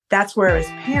That's where, as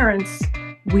parents,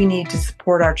 we need to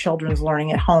support our children's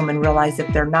learning at home and realize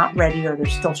if they're not ready or they're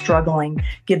still struggling,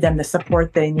 give them the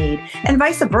support they need. And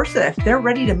vice versa, if they're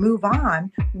ready to move on,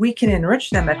 we can enrich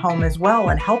them at home as well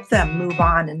and help them move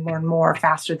on and learn more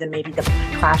faster than maybe the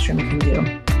classroom can do.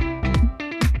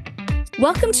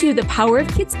 Welcome to The Power of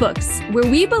Kids Books, where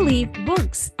we believe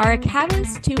books are a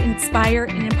catalyst to inspire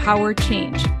and empower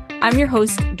change. I'm your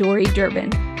host, Dory Durbin.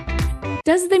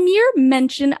 Does the mere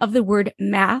mention of the word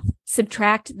math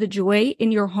subtract the joy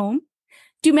in your home?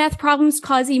 Do math problems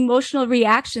cause emotional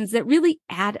reactions that really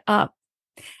add up?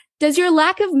 Does your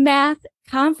lack of math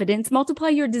confidence multiply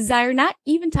your desire not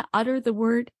even to utter the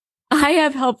word? I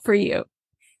have help for you.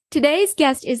 Today's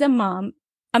guest is a mom,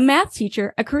 a math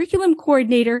teacher, a curriculum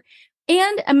coordinator,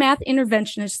 and a math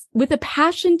interventionist with a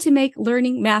passion to make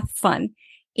learning math fun.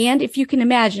 And if you can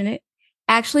imagine it,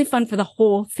 actually fun for the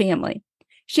whole family.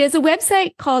 She has a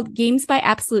website called Games by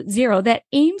Absolute Zero that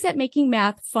aims at making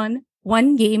math fun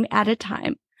one game at a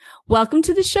time. Welcome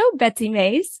to the show, Betsy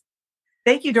Mays.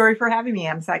 Thank you, Dory, for having me.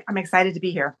 I'm excited to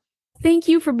be here. Thank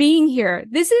you for being here.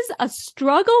 This is a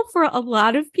struggle for a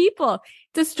lot of people.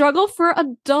 It's a struggle for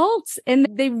adults, and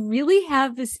they really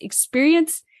have this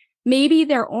experience, maybe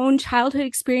their own childhood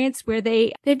experience where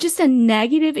they have just a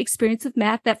negative experience with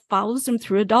math that follows them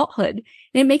through adulthood.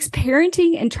 And it makes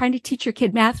parenting and trying to teach your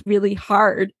kid math really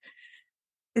hard.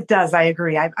 It does. I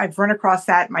agree. I've run across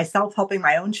that myself, helping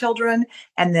my own children,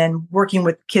 and then working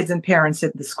with kids and parents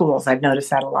at the schools. I've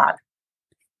noticed that a lot.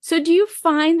 So do you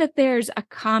find that there's a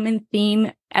common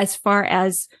theme as far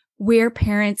as where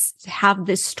parents have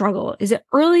this struggle? Is it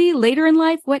early, later in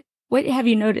life? What have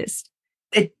you noticed?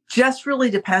 It just really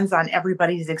depends on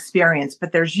everybody's experience,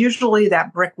 but there's usually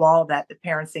that brick wall that the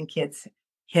parents and kids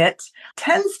hit.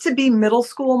 Tends to be middle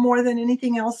school more than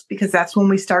anything else, because that's when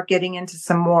we start getting into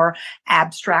some more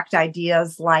abstract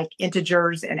ideas like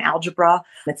integers and algebra.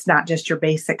 It's not just your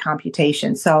basic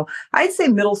computation. So I'd say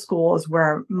middle school is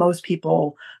where most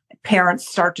parents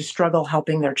start to struggle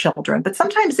helping their children. But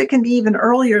sometimes it can be even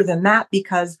earlier than that,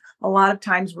 because a lot of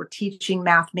times we're teaching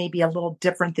math maybe a little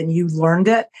different than you learned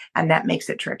it, and that makes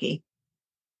it tricky.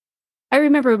 I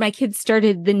remember my kids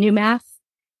started the new math,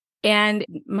 and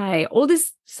my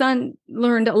oldest son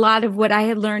learned a lot of what I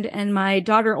had learned, and my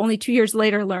daughter only 2 years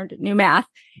later learned new math.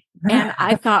 And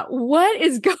I thought, what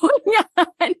is going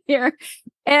on here?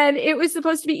 And it was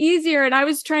supposed to be easier. And I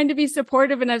was trying to be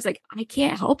supportive. And I was like, I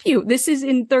can't help you. This is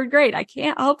in third grade. I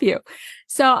can't help you.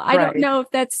 So I don't know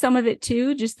if that's some of it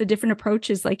too, just the different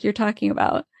approaches like you're talking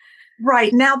about.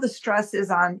 Right. Now the stress is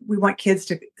on, we want kids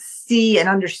to see and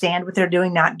understand what they're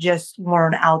doing, not just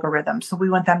learn algorithms. So we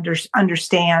want them to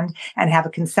understand and have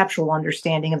a conceptual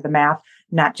understanding of the math,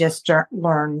 not just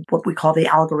learn what we call the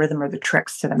algorithm or the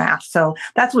tricks to the math. So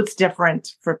that's what's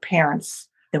different for parents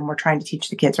than we're trying to teach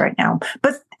the kids right now.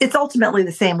 But it's ultimately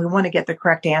the same. We want to get the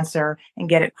correct answer and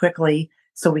get it quickly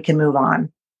so we can move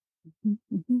on.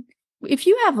 Mm-hmm. If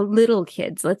you have little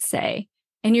kids, let's say,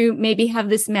 and you maybe have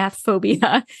this math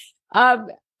phobia,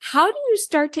 how do you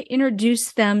start to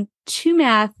introduce them to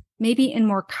math, maybe in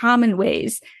more common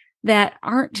ways that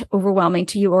aren't overwhelming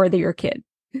to you or your kid?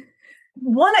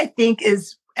 One, I think,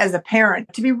 is as a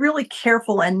parent to be really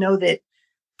careful and know that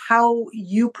how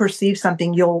you perceive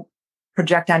something, you'll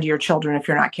project onto your children if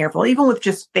you're not careful, even with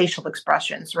just facial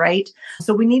expressions, right?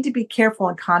 So we need to be careful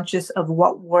and conscious of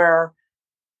what we're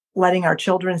letting our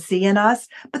children see in us.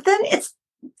 But then it's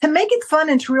to make it fun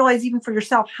and to realize even for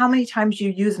yourself how many times you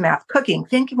use math. Cooking.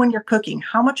 Think when you're cooking,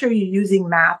 how much are you using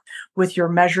math with your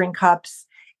measuring cups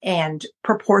and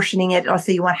proportioning it? Let's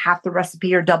say you want half the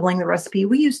recipe or doubling the recipe.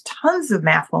 We use tons of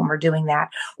math when we're doing that.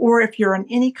 Or if you're in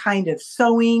any kind of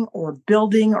sewing or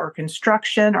building or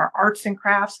construction or arts and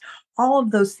crafts, all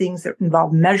of those things that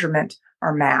involve measurement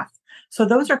are math. So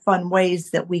those are fun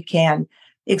ways that we can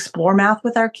explore math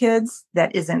with our kids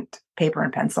that isn't paper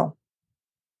and pencil.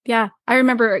 Yeah, I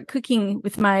remember cooking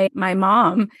with my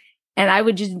mom, and I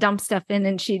would just dump stuff in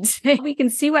and she'd say, we can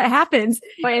see what happens.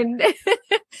 And,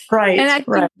 right. And I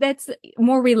think that's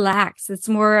more relaxed. It's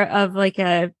more of like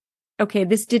okay,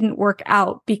 this didn't work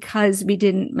out because we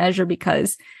didn't measure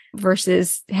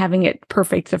versus having it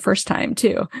perfect the first time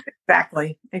too.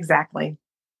 Exactly.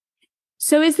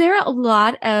 So is there a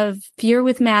lot of fear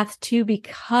with math too,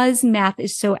 because math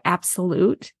is so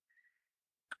absolute?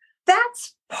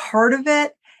 That's part of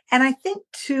it. And I think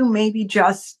too, maybe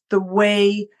just the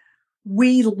way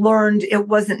we learned, it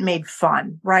wasn't made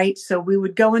fun, right? So we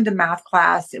would go into math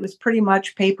class. It was pretty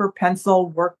much paper,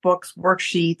 pencil, workbooks,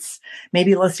 worksheets,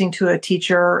 maybe listening to a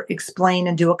teacher explain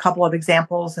and do a couple of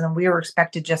examples. And then we were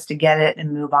expected just to get it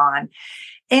and move on.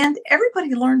 And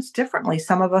everybody learns differently.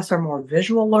 Some of us are more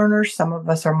visual learners, some of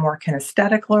us are more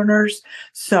kinesthetic learners.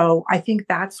 So I think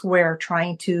that's where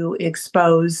trying to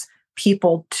expose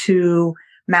people to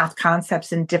math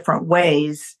concepts in different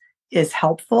ways is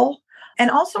helpful.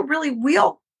 And also, really, we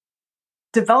all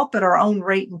develop at our own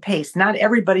rate and pace. Not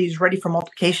everybody's ready for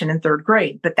multiplication in third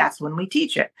grade, but that's when we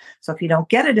teach it. So if you don't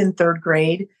get it in third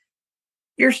grade,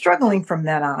 you're struggling from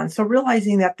then on. So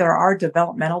realizing that there are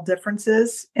developmental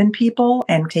differences in people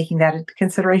and taking that into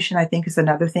consideration, I think, is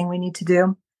another thing we need to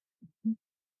do.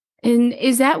 And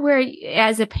is that where,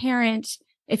 as a parent,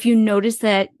 if you notice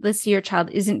that, let's say your child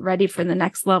isn't ready for the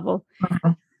next level,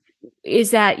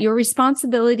 is that your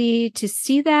responsibility to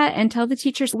see that and tell the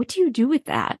teachers, what do you do with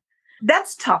that?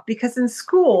 That's tough because in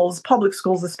schools, public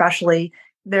schools especially,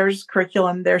 there's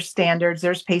curriculum, there's standards,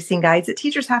 there's pacing guides that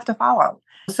teachers have to follow.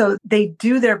 So they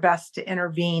do their best to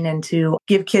intervene and to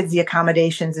give kids the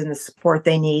accommodations and the support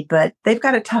they need, but they've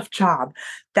got a tough job.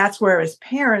 That's where, as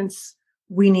parents,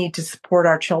 we need to support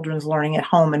our children's learning at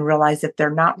home and realize if they're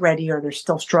not ready or they're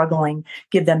still struggling,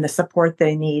 give them the support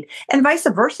they need. And vice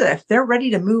versa, if they're ready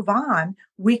to move on,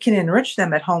 we can enrich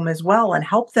them at home as well and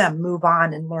help them move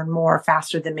on and learn more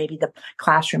faster than maybe the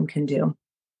classroom can do.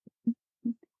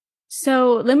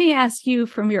 So let me ask you,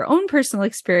 from your own personal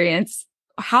experience,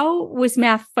 how was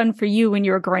math fun for you when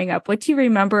you were growing up? What do you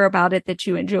remember about it that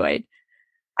you enjoyed?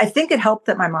 I think it helped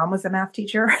that my mom was a math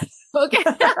teacher. Okay.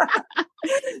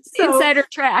 So, insider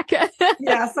track.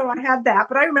 Yeah, so I had that.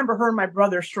 But I remember her and my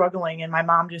brother struggling and my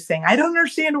mom just saying, I don't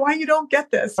understand why you don't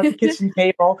get this at the kitchen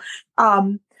table.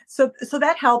 So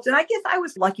that helped. And I guess I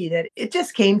was lucky that it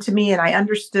just came to me and I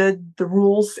understood the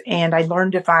rules and I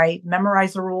learned if I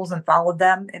memorized the rules and followed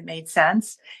them, it made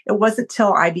sense. It wasn't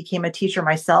till I became a teacher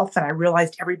myself and I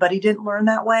realized everybody didn't learn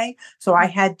that way. So I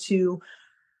had to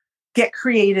get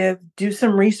creative, do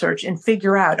some research and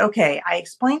figure out, okay, I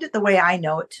explained it the way I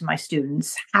know it to my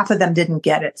students. Half of them didn't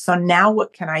get it. So now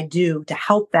what can I do to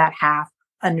help that half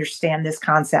understand this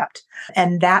concept?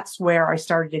 And that's where I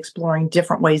started exploring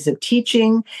different ways of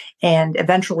teaching and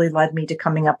eventually led me to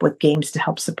coming up with games to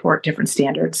help support different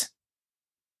standards.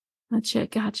 Gotcha.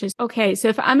 Okay. So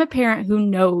if I'm a parent who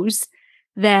knows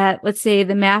that, let's say,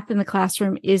 the math in the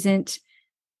classroom isn't,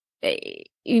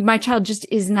 my child just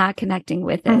is not connecting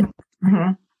with it.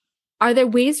 Mm-hmm. Are there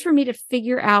ways for me to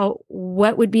figure out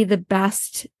what would be the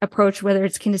best approach, whether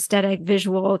it's kinesthetic,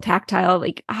 visual, tactile?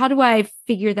 Like, how do I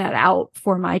figure that out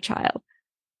for my child?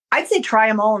 I'd say try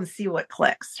them all and see what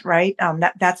clicks, right?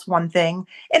 That's one thing.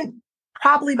 And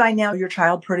probably by now your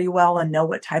child pretty well and know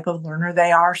what type of learner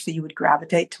they are. So you would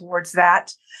gravitate towards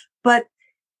that. But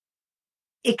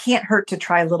it can't hurt to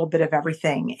try a little bit of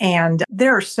everything. And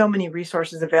there are so many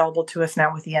resources available to us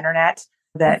now with the internet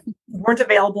that weren't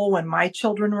available when my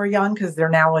children were young because they're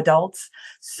now adults.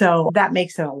 So that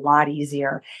makes it a lot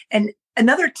easier. And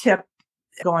another tip,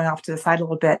 going off to the side a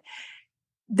little bit,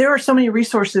 there are so many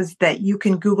resources that you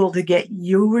can Google to get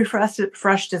you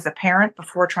refreshed as a parent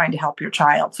before trying to help your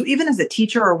child. So even as a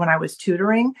teacher or when I was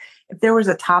tutoring, if there was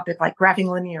a topic like graphing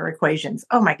linear equations,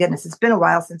 oh my goodness, it's been a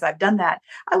while since I've done that.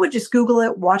 I would just Google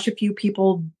it, watch a few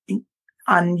people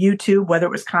on YouTube, whether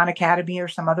it was Khan Academy or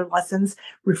some other lessons,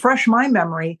 refresh my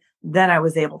memory. Then I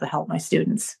was able to help my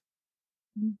students.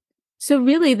 So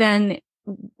really then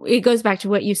it goes back to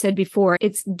what you said before.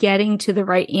 It's getting to the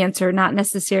right answer, not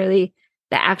necessarily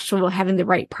the actual having the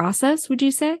right process, would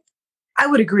you say? I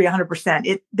would agree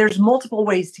 100%. There's multiple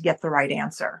ways to get the right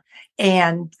answer.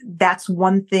 And that's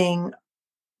one thing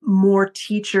more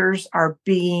teachers are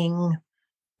being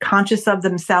conscious of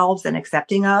themselves and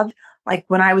accepting of. Like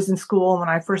when I was in school, when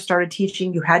I first started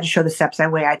teaching, you had to show the steps the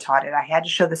way I taught it. I had to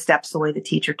show the steps the way the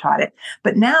teacher taught it.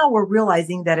 But now we're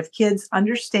realizing that if kids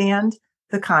understand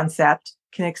the concept,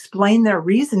 can explain their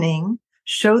reasoning,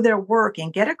 show their work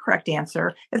and get a correct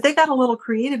answer, if they got a little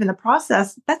creative in the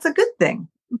process, that's a good thing.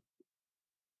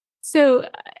 So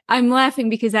I'm laughing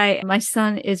because my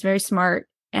son is very smart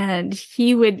and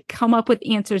he would come up with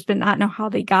answers, but not know how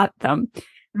they got them.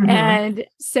 Mm-hmm. And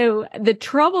so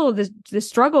the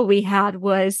struggle we had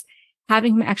was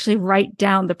having him actually write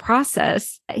down the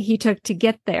process he took to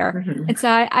get there. Mm-hmm. And so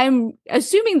I'm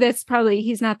assuming that's probably,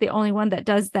 he's not the only one that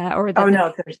does that.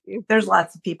 No, there's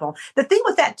lots of people. The thing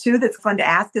with that too, that's fun to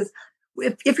ask is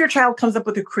if your child comes up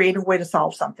with a creative way to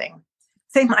solve something,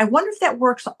 say, I wonder if that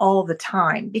works all the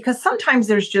time, because sometimes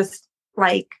there's just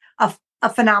like a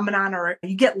phenomenon or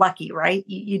you get lucky, right?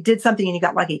 You did something and you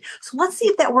got lucky. So let's see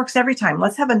if that works every time.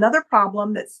 Let's have another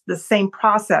problem that's the same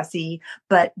processy,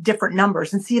 but different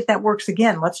numbers and see if that works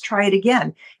again. Let's try it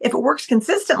again. If it works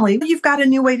consistently, you've got a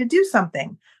new way to do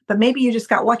something, but maybe you just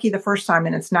got lucky the first time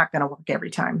and it's not going to work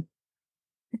every time.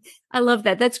 I love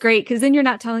that. That's great. Because then you're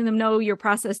not telling them, no, your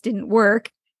process didn't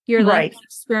work. You're letting Right. them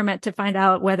experiment to find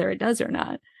out whether it does or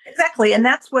not. Exactly. And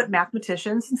that's what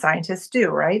mathematicians and scientists do,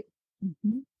 right?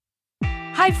 Mhm.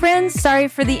 Hi, friends. Sorry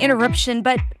for the interruption,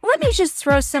 but let me just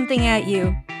throw something at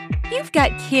you. You've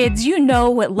got kids, you know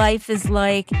what life is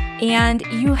like, and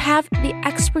you have the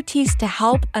expertise to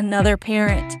help another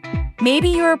parent. Maybe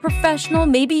you're a professional,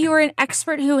 maybe you're an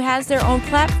expert who has their own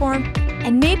platform,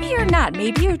 and maybe you're not.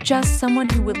 Maybe you're just someone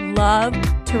who would love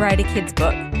to write a kid's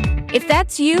book. If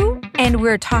that's you, and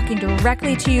we're talking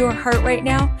directly to your heart right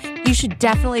now, you should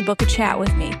definitely book a chat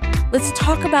with me. Let's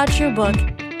talk about your book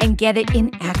and get it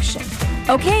in action.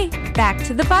 Okay, back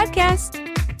to the podcast.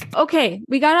 Okay,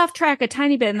 we got off track a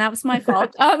tiny bit, and that was my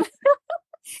fault.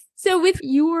 So with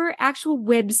your actual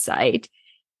website,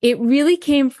 it really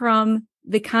came from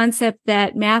the concept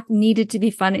that math needed to be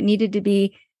fun. It needed to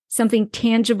be something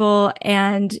tangible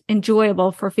and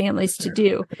enjoyable for families to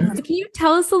do. So can you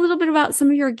tell us a little bit about some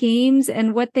of your games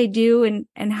and what they do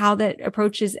and how that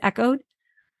approach is echoed?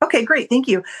 Okay, great. Thank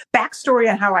you.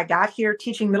 Backstory on how I got here,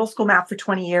 teaching middle school math for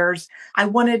 20 years. I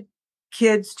wanted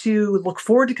kids to look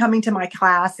forward to coming to my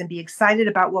class and be excited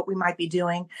about what we might be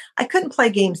doing. I couldn't play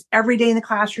games every day in the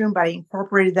classroom, but I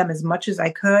incorporated them as much as I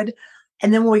could.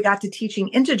 And then when we got to teaching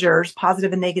integers,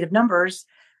 positive and negative numbers,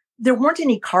 there weren't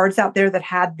any cards out there that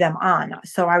had them on.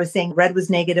 So I was saying red was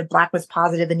negative, black was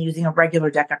positive, and using a regular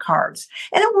deck of cards.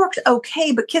 And it worked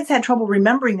okay, but kids had trouble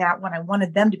remembering that when I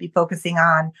wanted them to be focusing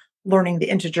on learning the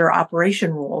integer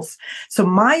operation rules. So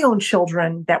my own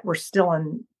children that were still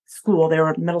in school, they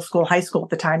were middle school, high school at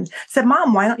the time, said,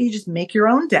 Mom, why don't you just make your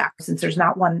own deck since there's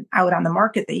not one out on the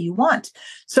market that you want?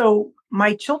 So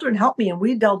my children helped me and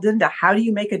we delved into how do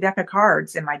you make a deck of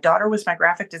cards? And my daughter was my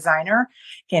graphic designer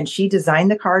and she designed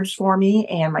the cards for me.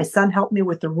 And my son helped me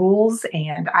with the rules.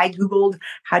 And I Googled,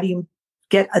 how do you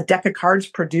get a deck of cards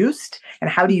produced and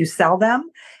how do you sell them?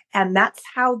 And that's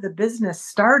how the business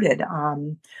started.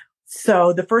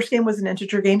 So the first game was an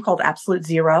integer game called Absolute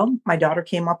Zero. My daughter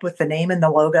came up with the name and the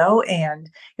logo, and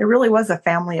it really was a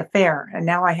family affair. And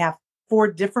now I have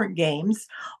 4 different games,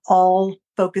 all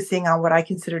focusing on what I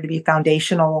consider to be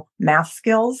foundational math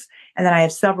skills. And then I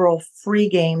have several free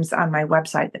games on my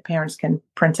website that parents can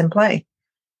print and play.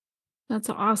 That's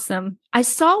awesome. I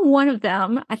saw one of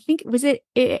them. I think, was it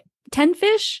 10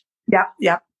 Fish?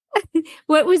 Yeah.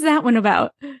 What was that one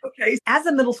about? Okay. As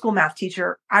a middle school math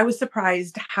teacher, I was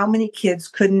surprised how many kids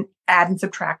couldn't add and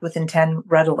subtract within 10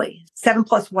 readily. 7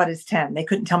 plus what is 10? They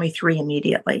couldn't tell me 3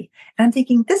 immediately. And I'm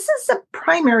thinking, this is a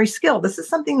primary skill. This is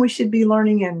something we should be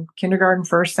learning in kindergarten,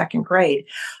 first, second grade.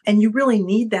 And you really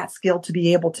need that skill to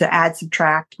be able to add,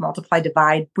 subtract, multiply,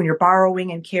 divide when you're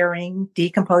borrowing and carrying,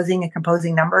 decomposing and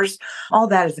composing numbers. All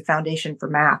that is the foundation for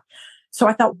math. So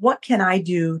I thought, what can I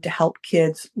do to help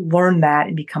kids learn that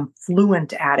and become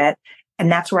fluent at it?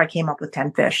 And that's where I came up with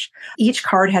 10 Fish. Each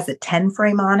card has a 10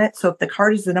 frame on it. So if the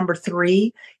card is the number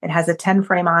 3, it has a 10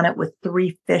 frame on it with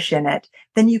 3 fish in it.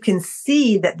 Then you can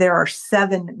see that there are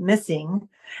 7 missing.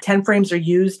 10 frames are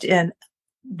used in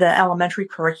the elementary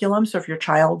curriculum. So if your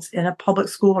child's in a public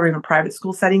school or even private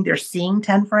school setting, they're seeing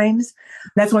 10 frames.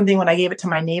 That's one thing when I gave it to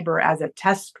my neighbor as a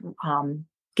test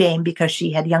game because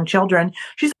she had young children.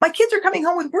 She's, my kids are coming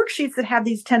home with worksheets that have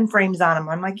these 10 frames on them.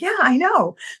 I'm like, yeah, I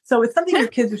know. So it's something your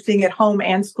kids are seeing at home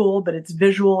and school, but it's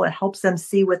visual. It helps them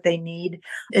see what they need.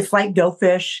 It's like Go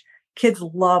Fish. Kids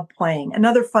love playing.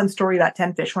 Another fun story about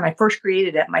 10 Fish. When I first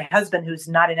created it, my husband, who's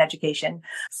not in education,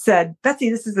 said, Betsy,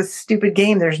 this is a stupid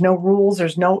game. There's no rules.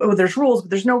 There's rules, but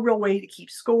there's no real way to keep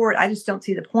score. I just don't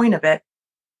see the point of it.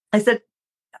 I said,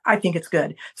 I think it's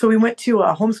good. So we went to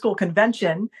a homeschool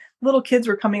convention. Little kids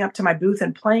were coming up to my booth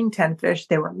and playing 10 Fish.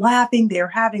 They were laughing. They were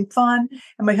having fun.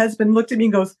 And my husband looked at me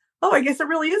and goes, oh, I guess it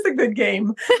really is a good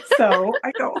game. So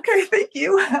I go, okay, thank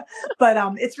you. But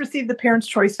it's received the Parents'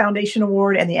 Choice Foundation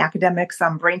Award and the Academics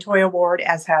Brain Toy Award,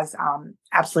 as has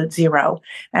Absolute Zero.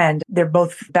 And they're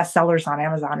both bestsellers on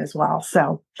Amazon as well.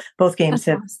 So both games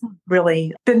have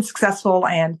really been successful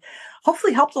and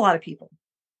hopefully helped a lot of people.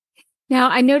 Now,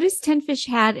 I noticed 10 Fish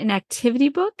had an activity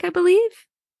book, I believe.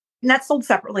 And that's sold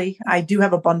separately. I do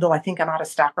have a bundle. I think I'm out of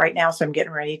stock right now, so I'm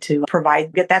getting ready to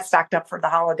get that stocked up for the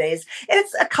holidays. And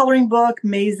it's a coloring book,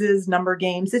 mazes, number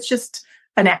games. It's just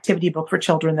an activity book for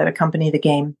children that accompany the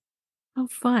game. Oh,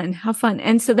 fun. How fun.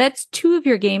 And so that's 2 of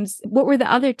your games. What were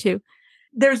the other 2?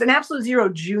 There's an Absolute Zero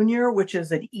Junior, which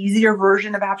is an easier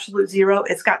version of Absolute Zero.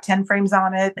 It's got 10 frames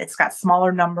on it. It's got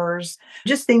smaller numbers,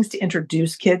 just things to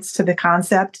introduce kids to the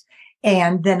concept.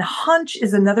 And then Hunch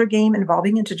is another game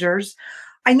involving integers.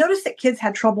 I noticed that kids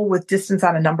had trouble with distance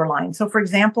on a number line. So for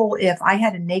example, if I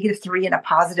had a -3 and a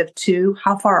 +2,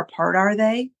 how far apart are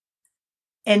they?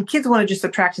 And kids want to just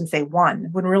subtract and say 1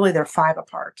 when really they're 5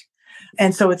 apart.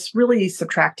 And so it's really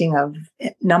subtracting of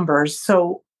numbers.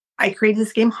 So I created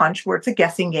this game Hunch where it's a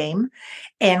guessing game.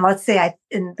 And let's say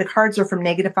and the cards are from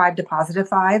 -5 to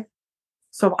 +5.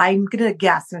 So I'm going to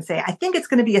guess and say, I think it's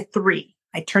going to be a 3.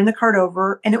 I turn the card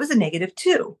over and it was a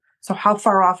 -2. So how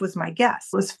far off was my guess?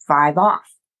 It was 5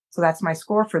 off. So that's my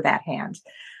score for that hand.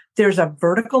 There's a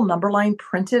vertical number line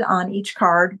printed on each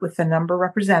card with the number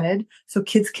represented so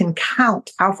kids can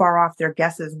count how far off their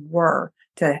guesses were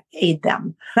to aid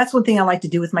them. That's one thing I like to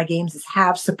do with my games is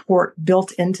have support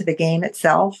built into the game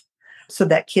itself so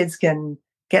that kids can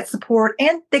get support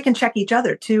and they can check each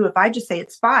other too. If I just say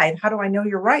it's 5, how do I know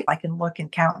you're right? I can look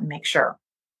and count and make sure.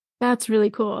 That's really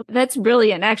cool. That's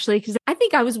brilliant, actually, because I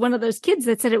think I was one of those kids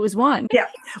that said it was 1. Yeah,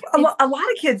 a lot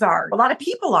of kids are. A lot of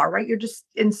people are, right?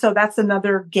 And so that's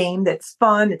another game that's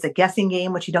fun. It's a guessing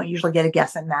game, which you don't usually get a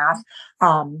guess in math.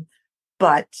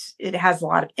 But it has a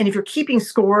lot of, and if you're keeping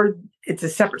score, it's a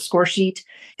separate score sheet.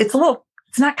 It's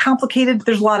not complicated, but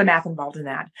there's a lot of math involved in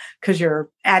that because you're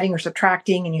adding or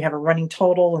subtracting and you have a running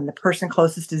total and the person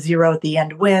closest to 0 at the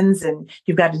end wins. And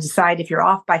you've got to decide if you're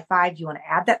off by 5, do you want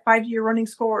to add that 5 to your running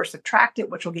score or subtract it,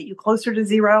 which will get you closer to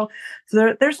 0.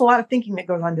 So there's a lot of thinking that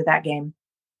goes into that game.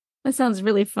 That sounds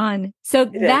really fun. So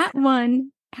that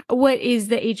one, what is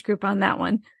the age group on that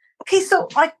one? Okay, so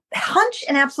like Hunch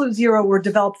and Absolute Zero were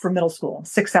developed for middle school,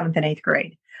 6th, 7th, and 8th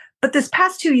grade. But this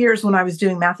past 2 years, when I was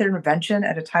doing math intervention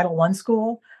at a Title I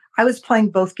school, I was playing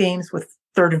both games with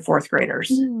 3rd and 4th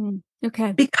graders.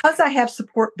 Okay. Because I have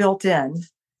support built in,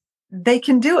 they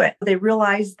can do it. They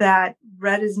realize that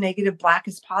red is negative, black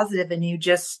is positive, and you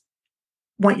just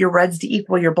want your reds to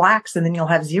equal your blacks, and then you'll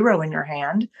have 0 in your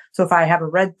hand. So if I have a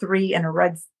red 3 and a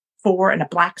red 4 and a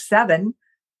black 7,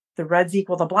 the reds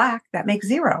equal the black, that makes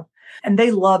 0. And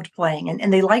they loved playing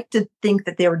and they liked to think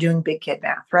that they were doing big kid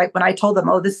math, right? When I told them,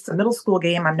 oh, this is a middle school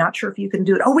game, I'm not sure if you can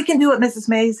do it. Oh, we can do it, Mrs.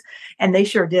 Mays. And they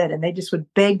sure did. And they just would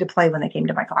beg to play when they came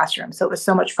to my classroom. So it was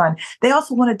so much fun. They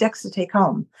also wanted decks to take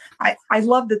home. I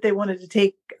love that they wanted to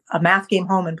take a math game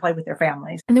home and play with their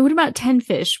families. And then what about 10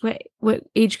 fish? What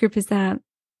age group is that?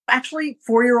 Actually,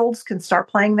 4-year-olds can start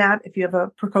playing that. If you have a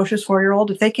precocious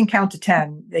 4-year-old, if they can count to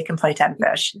 10, they can play 10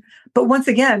 fish. But once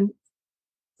again,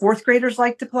 4th graders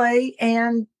like to play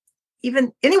and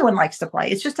even anyone likes to play.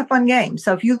 It's just a fun game.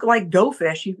 So if you like Go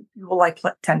Fish, you will like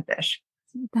 10 fish.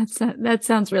 That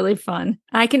sounds really fun.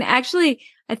 I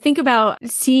think about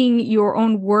seeing your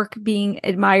own work being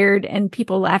admired and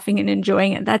people laughing and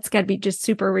enjoying it. That's got to be just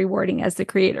super rewarding as the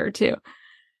creator too.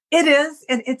 It is.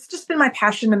 And it's just been my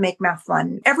passion to make math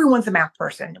fun. Everyone's a math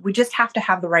person. We just have to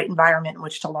have the right environment in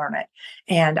which to learn it.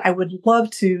 And I would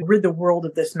love to rid the world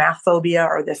of this math phobia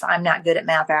or this I'm not good at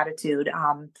math attitude.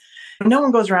 No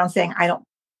one goes around saying,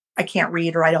 I can't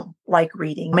read or I don't like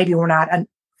reading. Maybe we're not an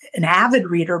avid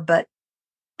reader, but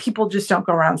people just don't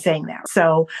go around saying that.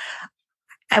 So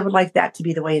I would like that to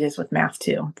be the way it is with math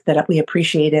too, that we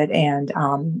appreciate it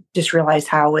and just realize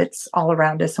how it's all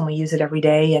around us and we use it every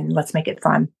day and let's make it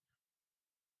fun.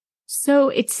 So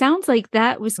it sounds like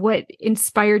that was what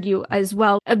inspired you as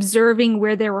well, observing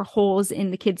where there were holes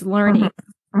in the kids' learning,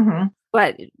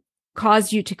 but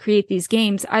caused you to create these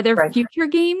games. Are there future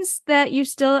games that you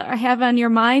still have on your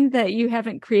mind that you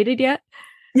haven't created yet?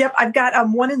 Yep, I've got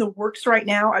one in the works right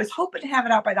now. I was hoping to have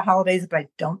it out by the holidays, but I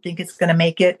don't think it's going to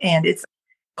make it. And it's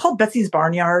called Betsy's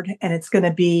Barnyard, and it's going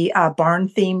to be a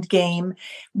barn-themed game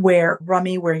where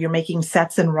you're making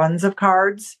sets and runs of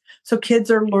cards. So kids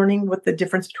are learning what the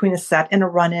difference between a set and a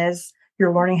run is.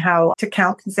 You're learning how to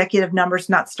count consecutive numbers,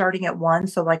 not starting at 1.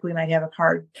 So like we might have a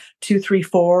card 2, 3,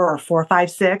 4, or 4,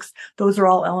 5, 6. Those are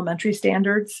all elementary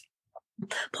standards.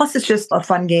 Plus, it's just a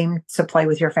fun game to play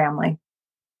with your family.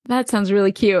 That sounds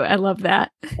really cute. I love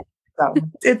that. So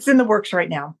it's in the works right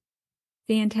now.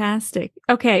 Fantastic.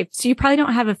 Okay. So you probably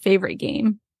don't have a favorite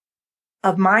game.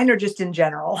 Of mine or just in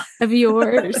general? Of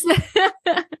yours.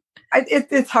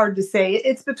 It's hard to say.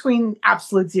 It's between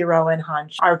Absolute Zero and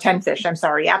Hunch, or 10 Fish. I'm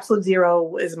sorry. Absolute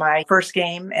Zero is my first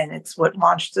game and it's what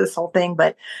launched this whole thing.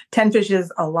 But 10 Fish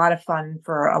is a lot of fun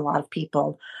for a lot of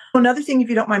people. Another thing, if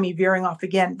you don't mind me veering off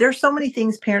again, there's so many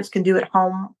things parents can do at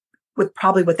home with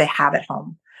probably what they have at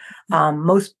home.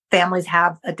 Most families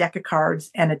have a deck of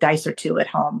cards and a dice or two at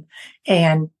home.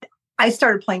 And I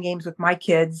started playing games with my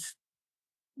kids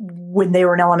when they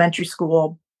were in elementary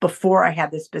school before I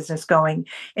had this business going.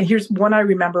 And here's one I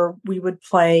remember. We would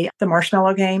play the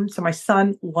marshmallow game. So my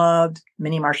son loved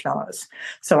mini marshmallows.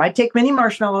 So I'd take mini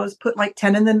marshmallows, put like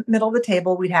 10 in the middle of the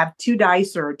table. We'd have 2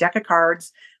 dice or a deck of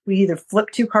cards. We either flip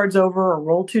 2 cards over or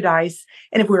roll 2 dice.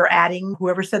 And if we were adding,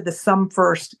 whoever said the sum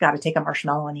first got to take a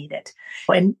marshmallow and eat it.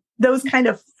 And those kind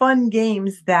of fun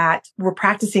games that we're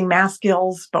practicing math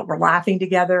skills, but we're laughing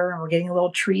together and we're getting a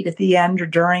little treat at the end or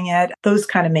during it. Those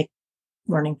kind of make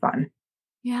learning fun.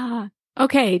 Yeah.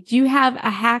 Okay. Do you have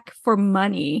a hack for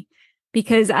money?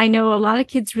 Because I know a lot of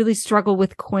kids really struggle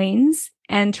with coins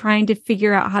and trying to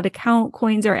figure out how to count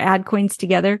coins or add coins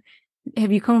together.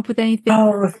 Have you come up with anything?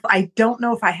 Oh, I don't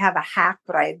know if I have a hack,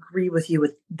 but I agree with you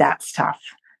with that stuff.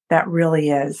 That really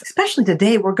is. Especially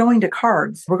today, we're going to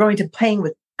cards. We're going to paying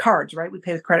with cards, right? We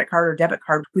pay with credit card or debit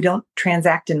card. We don't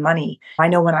transact in money. I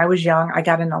know when I was young, I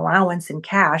got an allowance in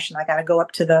cash and I got to go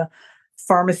up to the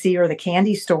pharmacy or the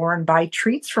candy store and buy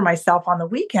treats for myself on the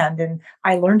weekend. And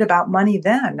I learned about money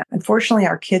then. Unfortunately,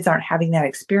 our kids aren't having that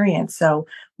experience. So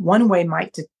one way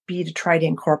might be to try to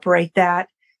incorporate that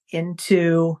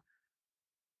into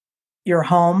your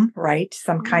home, right?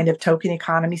 Some kind of token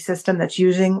economy system that's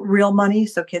using real money.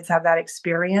 So kids have that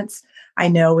experience. I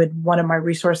know in one of my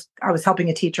I was helping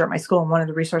a teacher at my school in one of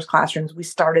the resource classrooms. We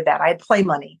started that. I had play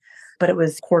money, but it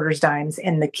was quarters, dimes,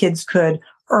 and the kids could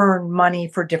earn money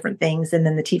for different things. And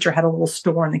then the teacher had a little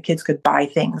store and the kids could buy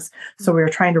things. So we were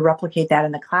trying to replicate that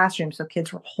in the classroom. So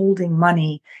kids were holding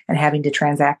money and having to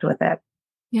transact with it.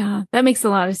 Yeah, that makes a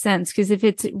lot of sense because if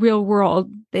it's real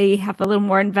world, they have a little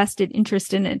more invested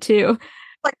interest in it too.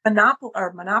 Like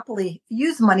Monopoly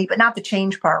use money, but not the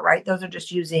change part, right? Those are just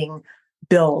using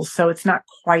bills. So it's not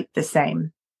quite the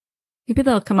same. Maybe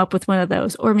they'll come up with one of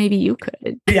those, or maybe you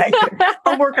could. Yeah,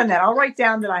 I'll work on that. I'll write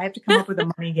down that I have to come up with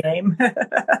a money game.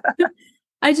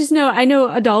 I know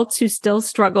adults who still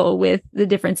struggle with the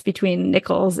difference between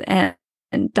nickels and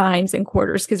dimes and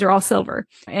quarters because they're all silver.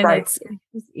 And right. It's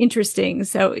interesting.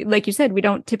 So like you said, we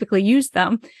don't typically use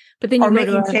them, but then you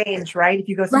making change, right? If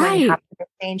you go somewhere and you have to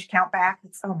change, count back,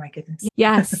 it's, oh my goodness.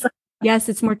 Yes. Yes.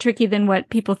 It's more tricky than what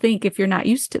people think if you're not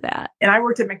used to that. And I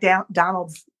worked at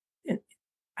McDonald's.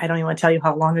 I don't even want to tell you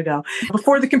how long ago,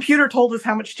 before the computer told us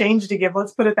how much change to give.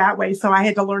 Let's put it that way. So I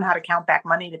had to learn how to count back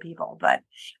money to people, but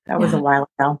that was a while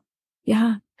ago.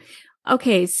 Yeah.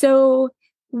 Okay. So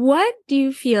what do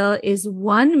you feel is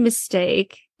one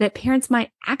mistake that parents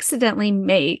might accidentally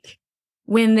make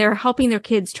when they're helping their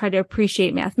kids try to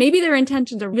appreciate math? Maybe their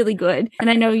intentions are really good. And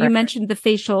I know you mentioned the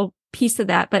facial piece of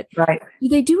that, but do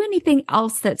they do anything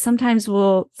else that sometimes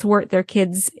will thwart their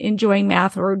kids enjoying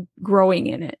math or growing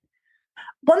in it?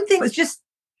 One thing was just,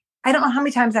 I don't know how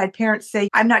many times I had parents say,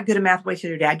 I'm not good at math, wait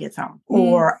till your dad gets home.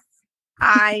 Or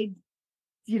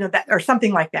that, or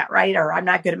something like that, right? Or I'm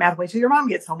not good at math, wait till your mom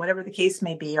gets home, whatever the case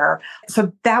may be. Or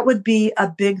so that would be a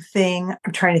big thing.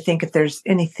 I'm trying to think if there's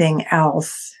anything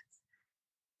else.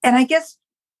 And I guess,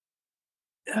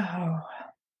 I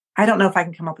don't know if I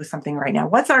can come up with something right now.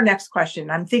 What's our next question?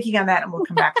 I'm thinking on that and we'll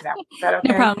come back to that. Is that okay?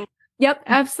 No problem. Yep,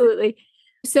 absolutely.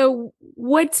 So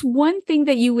what's one thing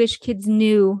that you wish kids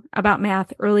knew about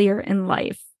math earlier in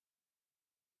life?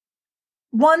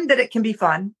 One, that it can be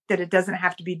fun, that it doesn't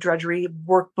have to be drudgery,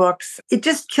 workbooks. It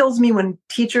just kills me when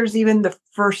teachers, even the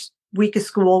first week of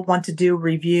school, want to do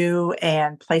review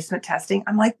and placement testing.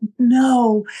 I'm like,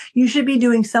 no, you should be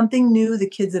doing something new the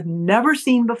kids have never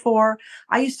seen before.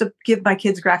 I used to give my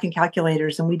kids graphing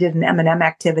calculators, and we did an M&M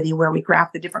activity where we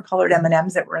graphed the different colored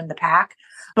M&Ms that were in the pack.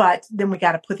 But then we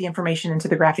got to put the information into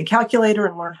the graphing calculator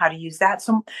and learn how to use that.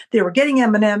 So they were getting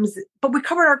M&Ms, but we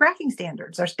covered our graphing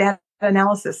standards, our data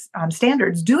analysis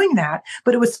standards doing that.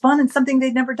 But it was fun and something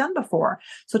they'd never done before.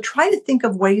 So try to think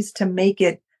of ways to make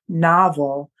it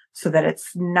novel so that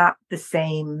it's not the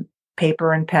same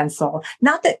paper and pencil.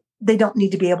 Not that they don't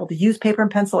need to be able to use paper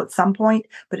and pencil at some point,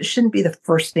 but it shouldn't be the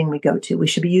first thing we go to. We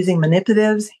should be using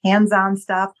manipulatives, hands-on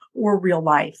stuff, or real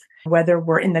life. Whether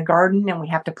we're in the garden and we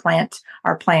have to plant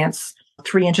our plants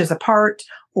 3 inches apart,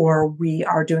 or we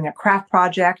are doing a craft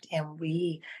project and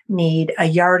we need a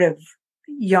yard of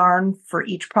yarn for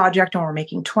each project and we're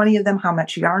making 20 of them, how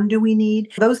much yarn do we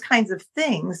need? Those kinds of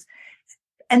things.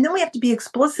 And then we have to be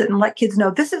explicit and let kids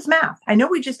know this is math. I know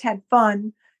we just had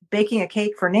fun baking a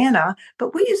cake for Nana,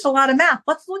 but we used a lot of math.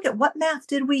 Let's look at what math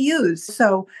did we use.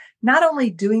 So not only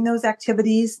doing those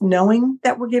activities, knowing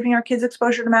that we're giving our kids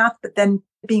exposure to math, but then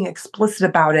being explicit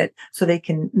about it so they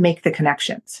can make the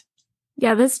connections.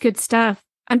 Yeah, that's good stuff.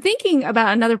 I'm thinking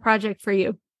about another project for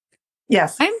you.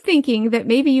 Yes. I'm thinking that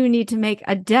maybe you need to make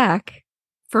a deck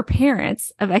for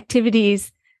parents of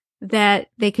activities that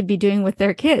they could be doing with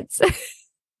their kids.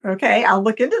 Okay, I'll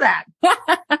look into that.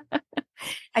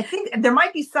 I think there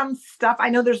might be some stuff. I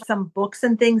know there's some books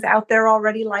and things out there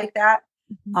already like that.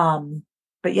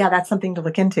 But yeah, that's something to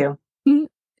look into.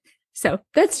 So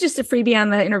that's just a freebie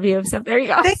on the interview. So there you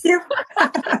go. Thank you.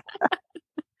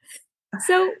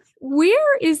 So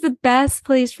where is the best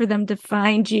place for them to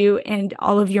find you and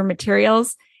all of your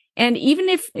materials? And even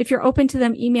if you're open to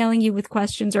them emailing you with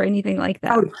questions or anything like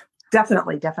that. Oh,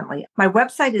 definitely, definitely. My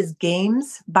website is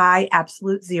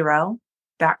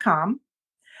gamesbyabsolutezero.com.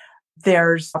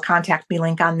 There's a contact me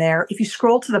link on there. If you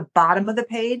scroll to the bottom of the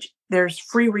page, there's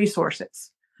free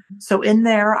resources. So in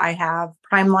there, I have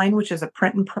Primeline, which is a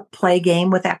print and play game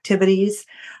with activities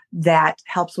that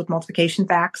helps with multiplication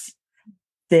facts.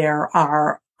 There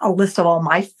are a list of all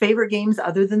my favorite games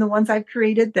other than the ones I've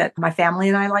created that my family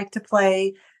and I like to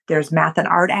play. There's math and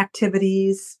art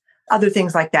activities, other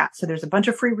things like that. So there's a bunch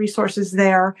of free resources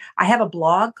there. I have a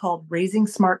blog called Raising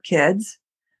Smart Kids.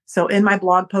 So in my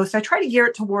blog post, I try to gear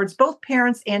it towards both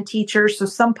parents and teachers. So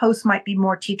some posts might be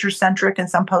more teacher-centric and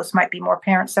some posts might be more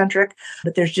parent-centric,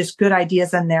 but there's just good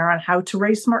ideas in there on how to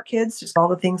raise smart kids, just all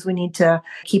the things we need to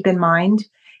keep in mind.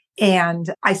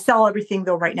 And I sell everything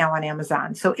though right now on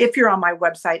Amazon. So if you're on my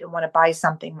website and want to buy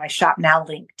something, my Shop Now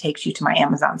link takes you to my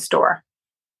Amazon store.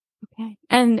 Okay.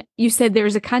 And you said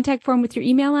there's a contact form with your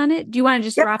email on it. Do you want to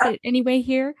just drop it anyway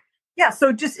here? Yeah. So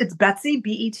it's Betsy,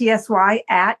 Betsy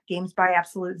at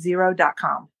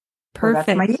gamesbyabsolutezero.com. Perfect.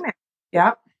 So that's my email.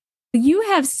 Yeah. You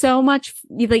have so much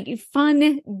like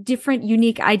fun, different,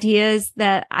 unique ideas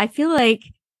that I feel like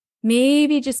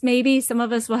maybe, just maybe, some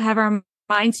of us will have our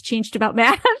minds changed about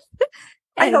math.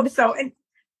 I hope so. And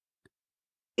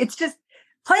it's just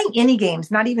playing any games,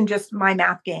 not even just my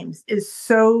math games, is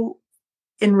so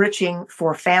enriching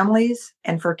for families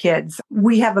and for kids.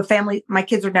 We have a family, my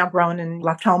kids are now grown and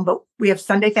left home, but we have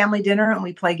Sunday family dinner and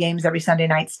we play games every Sunday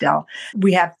night still.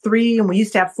 We have 3 and we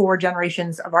used to have 4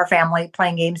 generations of our family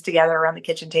playing games together around the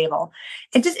kitchen table.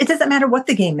 It doesn't matter what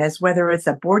the game is, whether it's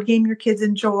a board game your kids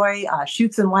enjoy,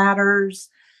 Chutes and Ladders,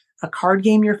 a card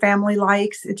game your family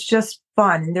likes. It's just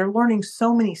fun. And they're learning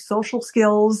so many social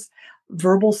skills,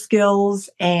 verbal skills,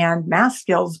 and math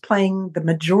skills playing the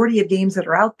majority of games that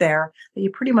are out there that you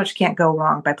pretty much can't go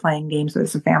wrong by playing games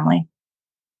as a family.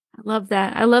 I love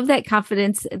that. I love that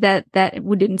confidence that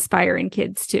would inspire in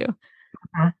kids too.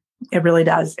 Mm-hmm. It really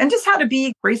does. And just how to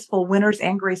be graceful winners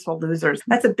and graceful losers.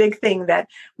 That's a big thing that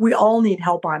we all need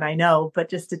help on, I know, but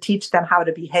just to teach them how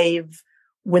to behave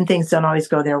when things don't always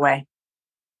go their way.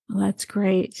 Well, that's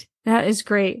great. That is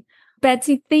great.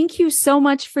 Betsy, thank you so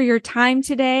much for your time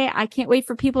today. I can't wait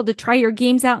for people to try your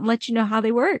games out and let you know how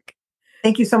they work.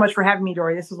 Thank you so much for having me,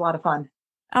 Dory. This was a lot of fun.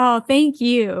 Oh, thank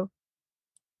you.